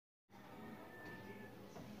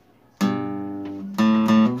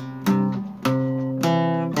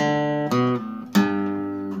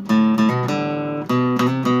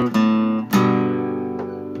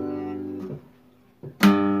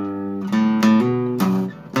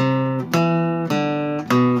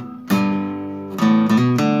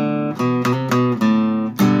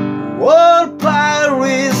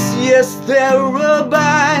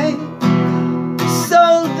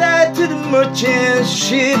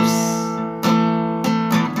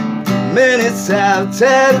Minutes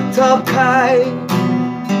after the top high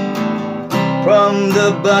from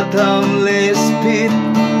the bottomless pit,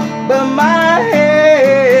 but my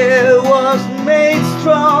head was made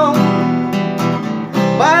strong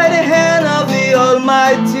by the hand of the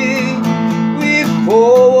Almighty. We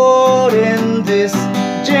forward in this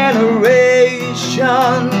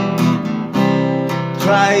generation,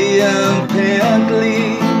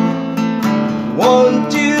 triumphantly.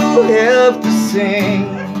 Won't you help to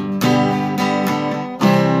sing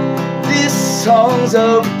these songs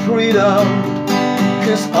of freedom?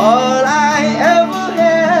 'Cause all I ever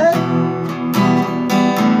had,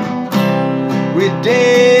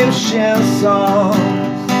 redemption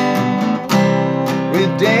songs,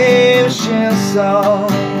 redemption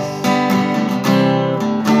songs.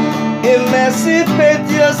 Emancipate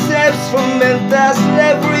yourselves from mental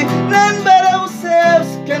slavery. None but ourselves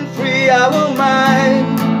can free our mind.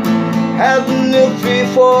 Have no fear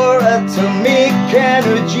for atomic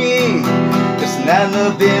energy, 'cause none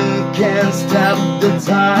of them can stop the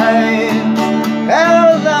time. How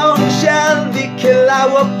long shall we kill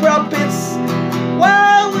our prophets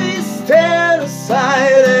while we stand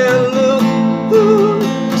aside and look? Ooh,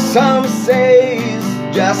 some say it's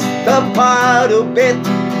just a part of it.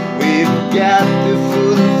 We've got to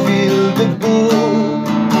fulfill the book.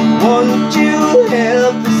 Won't you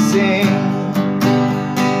help to sing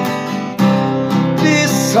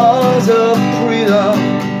these songs of freedom?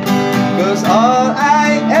 'Cause all I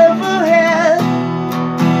ever had,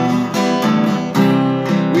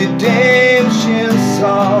 redemption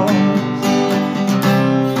songs,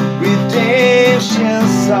 redemption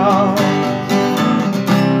songs,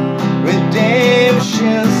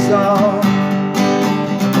 redemption songs.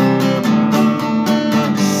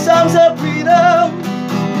 Songs of freedom,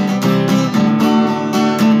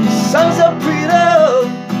 songs of freedom,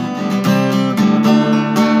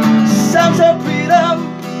 songs of freedom,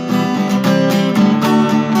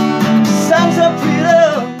 songs of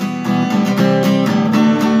freedom.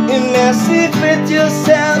 Emancipate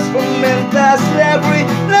yourselves from mental slavery.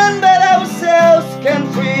 None but ourselves can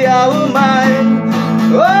free our mind.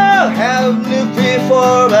 Oh, have no fear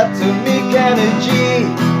for atomic energy,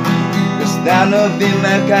 'cause none of them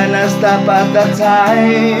can stop at the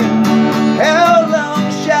time. How long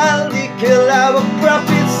shall we kill our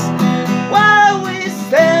prophets while we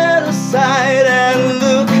stand aside and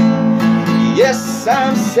look? Yes,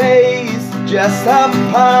 some say it's just a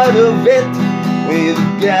part of it. We've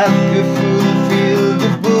got to fulfill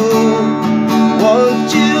the book. Won't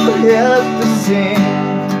you help to sing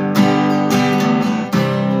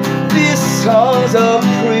these songs of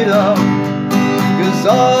freedom? 'Cause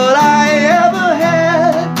all I ever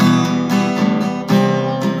had,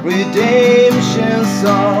 redemption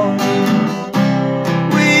songs,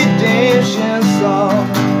 redemption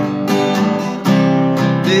songs,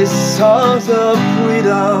 these songs of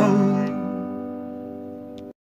freedom.